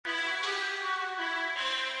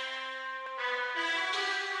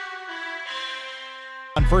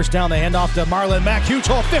On first down, they hand off to Marlon Mack. Huge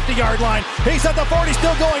hole, 50-yard line. He's at the 40,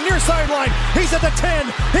 still going near sideline. He's at the 10.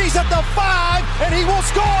 He's at the 5, and he will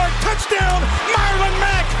score. Touchdown, Marlon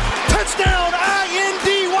Mack. Touchdown,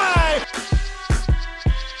 INDY.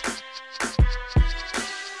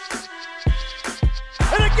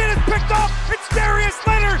 And again, it's picked off. It's Darius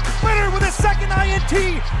Leonard. Leonard with his second INT,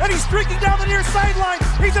 and he's streaking down the near sideline.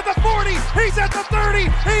 He's at the 40. He's at the 30.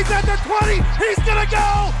 He's at the 20. He's going to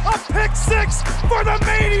go. A pick six for the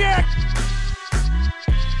Maniac.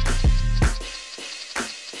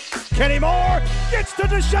 Kenny Moore gets to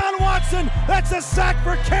Deshaun Watson. That's a sack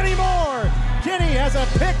for Kenny Moore. Kenny has a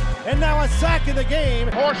pick and now a sack in the game.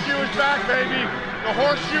 Horseshoe is back, baby. The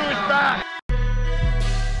horseshoe is back.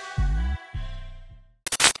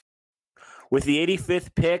 With the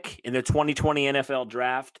 85th pick in the 2020 NFL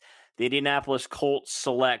Draft, the Indianapolis Colts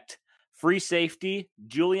select free safety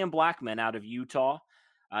Julian Blackmon out of Utah.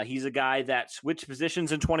 He's a guy that switched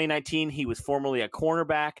positions in 2019. He was formerly a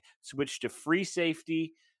cornerback, switched to free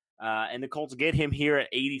safety, and the Colts get him here at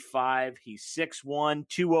 85. He's 6'1",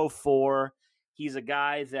 204. He's a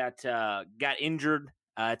guy that got injured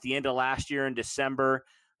at the end of last year in December,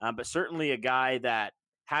 but certainly a guy that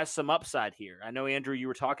has some upside here. I know, Andrew, you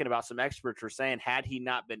were talking about some experts were saying had he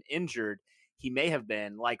not been injured, he may have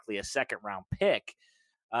been likely a second-round pick.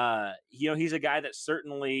 He's a guy that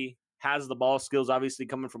certainly has the ball skills, obviously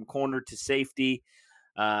coming from corner to safety,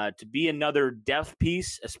 to be another depth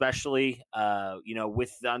piece, especially,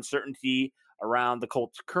 with the uncertainty around the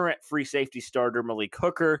Colts' current free safety starter, Malik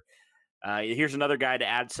Hooker. Here's another guy to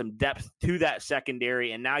add some depth to that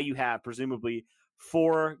secondary, and now you have presumably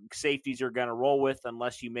 4 safeties you're going to roll with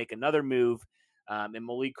unless you make another move. And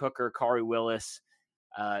Malik Hooker, Khari Willis,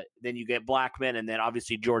 then you get Blackmon, and then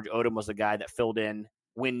obviously George Odom was the guy that filled in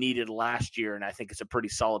when needed last year, and I think it's a pretty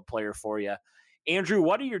solid player for you. Andrew,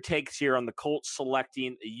 what are your takes here on the Colts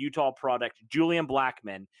selecting the Utah product Julian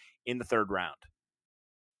Blackmon in the 3rd round?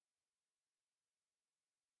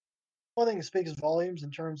 One thing that speaks volumes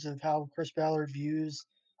in terms of how Chris Ballard views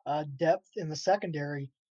depth in the secondary.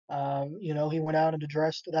 He went out and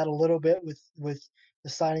addressed that a little bit with the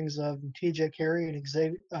signings of TJ Carey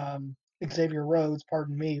and Xavier Rhodes,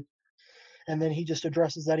 pardon me. And then he just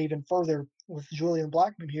addresses that even further with Julian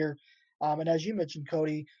Blackmon here. And as you mentioned,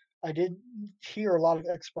 Cody, I did hear a lot of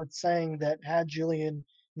experts saying that had Julian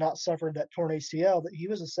not suffered that torn ACL, that he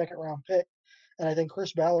was a second-round pick. And I think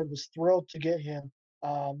Chris Ballard was thrilled to get him,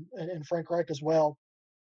 and Frank Reich as well.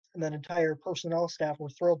 And that entire personnel staff were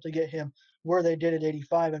thrilled to get him where they did at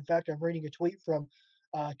 85. In fact, I'm reading a tweet from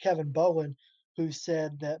Kevin Bowen, who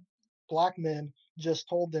said that Blackmon just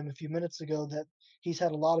told them a few minutes ago that he's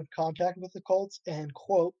had a lot of contact with the Colts and,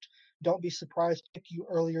 quote, don't be surprised to pick you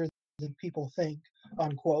earlier than people think,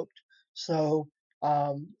 unquote. So,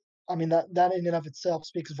 that in and of itself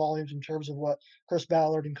speaks volumes in terms of what Chris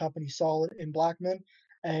Ballard and company saw in Blackmon.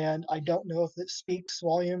 And I don't know if it speaks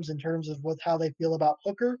volumes in terms of how they feel about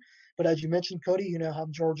Hooker. But as you mentioned, Cody, you now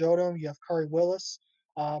have George Odom, you have Khari Willis,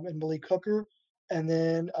 and Malik Hooker, and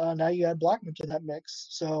then now you add Blackmon to that mix.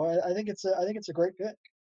 So I think it's a great pick.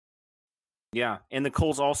 Yeah, and the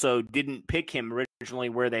Colts also didn't pick him originally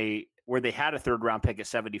where they had a 3rd round pick at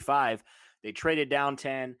 75. They traded down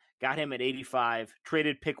 10, got him at 85,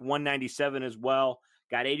 traded pick 197 as well,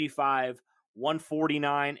 got 85.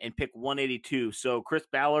 149 and pick 182. So Chris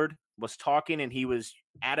Ballard was talking and he was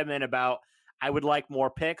adamant about, I would like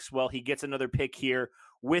more picks. Well, he gets another pick here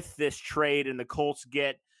with this trade, and the Colts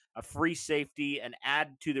get a free safety and add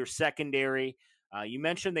to their secondary. You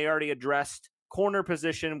mentioned they already addressed corner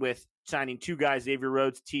position with signing 2 guys, Xavier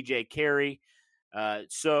Rhodes, TJ Carey.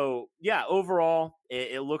 Overall,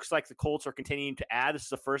 it looks like the Colts are continuing to add. This is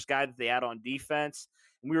the first guy that they add on defense.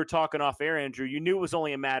 And we were talking off air, Andrew. You knew it was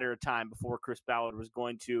only a matter of time before Chris Ballard was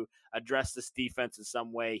going to address this defense in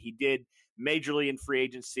some way. He did majorly in free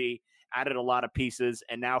agency, added a lot of pieces,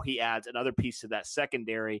 and now he adds another piece to that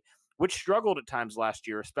secondary, which struggled at times last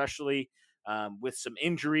year, especially with some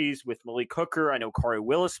injuries with Malik Hooker. I know Khari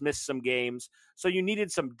Willis missed some games. So you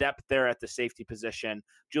needed some depth there at the safety position.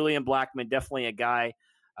 Julian Blackmon, definitely a guy,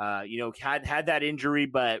 had that injury,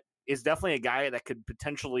 but is definitely a guy that could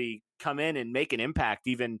potentially come in and make an impact,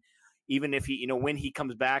 even if he, when he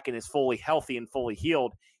comes back and is fully healthy and fully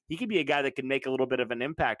healed, he could be a guy that can make a little bit of an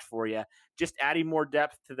impact for you. Just adding more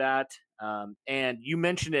depth to that. And you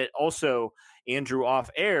mentioned it also, Andrew,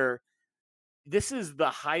 off air. This is the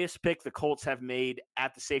highest pick the Colts have made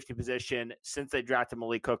at the safety position since they drafted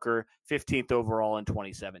Malik Hooker, 15th overall in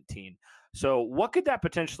 2017. So what could that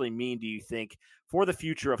potentially mean, do you think, for the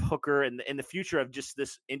future of Hooker and the future of just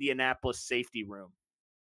this Indianapolis safety room?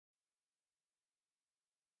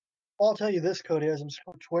 I'll tell you this, Cody, as I'm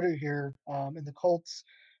scrolling Twitter here, and the Colts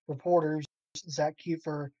reporters, Zach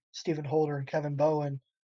Kiefer, Stephen Holder, and Kevin Bowen,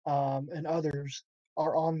 and others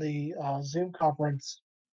are on the Zoom conference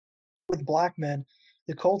with Blackmon.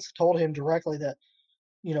 The Colts told him directly that,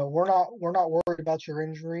 we're not worried about your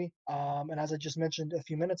injury. And as I just mentioned a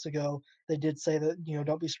few minutes ago, they did say that,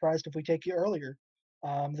 don't be surprised if we take you earlier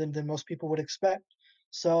than most people would expect.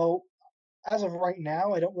 So as of right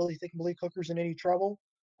now, I don't really think Malik Hooker's in any trouble.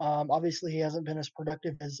 Obviously, he hasn't been as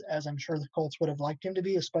productive as I'm sure the Colts would have liked him to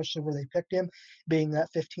be, especially where they picked him, being that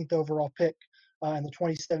 15th overall pick in the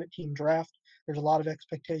 2017 draft. There's a lot of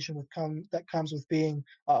expectation that comes with being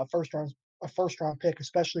a first round pick,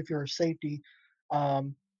 especially if you're a safety.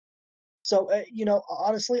 So,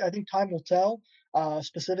 honestly, I think time will tell.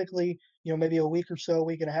 Specifically, maybe a week or so, a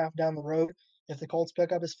week and a half down the road, if the Colts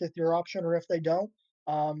pick up his fifth-year option or if they don't.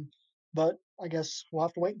 But I guess we'll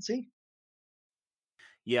have to wait and see.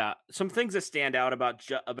 Yeah, some things that stand out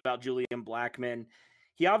about Julian Blackmon.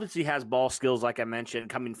 He obviously has ball skills, like I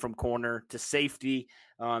mentioned, coming from corner to safety.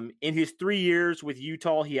 In his 3 years with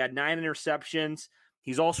Utah, he had 9 interceptions.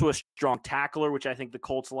 He's also a strong tackler, which I think the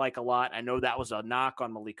Colts like a lot. I know that was a knock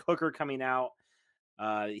on Malik Hooker coming out.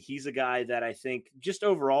 He's a guy that I think just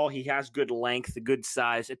overall he has good length, a good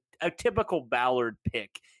size, a typical Ballard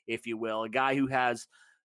pick, if you will. A guy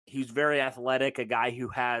he's very athletic, a guy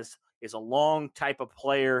who is a long type of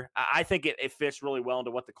player. I think it fits really well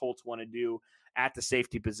into what the Colts want to do at the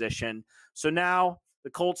safety position. So now the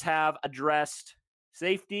Colts have addressed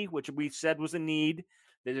safety, which we said was a need.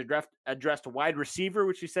 They've addressed wide receiver,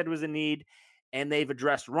 which we said was a need, and they've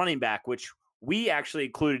addressed running back, which we actually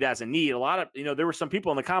included as a need. A lot of, there were some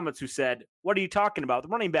people in the comments who said, "What are you talking about? The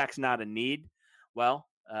running back's not a need." Well,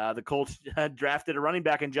 the Colts drafted a running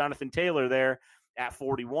back in Jonathan Taylor there at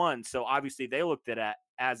 41. So obviously they looked at it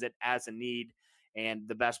as a need and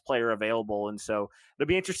the best player available. And so it'll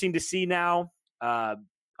be interesting to see now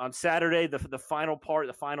on Saturday, the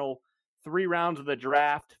final 3 rounds of the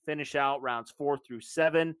draft finish out rounds 4 through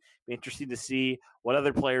 7. Be interesting to see what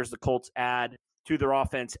other players the Colts add to their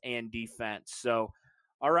offense and defense. So,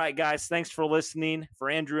 all right, guys, thanks for listening. For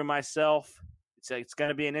Andrew and myself, it's going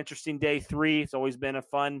to be an interesting day 3. It's always been a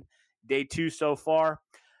fun day 2 so far.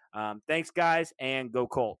 Thanks, guys, and go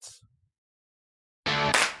Colts.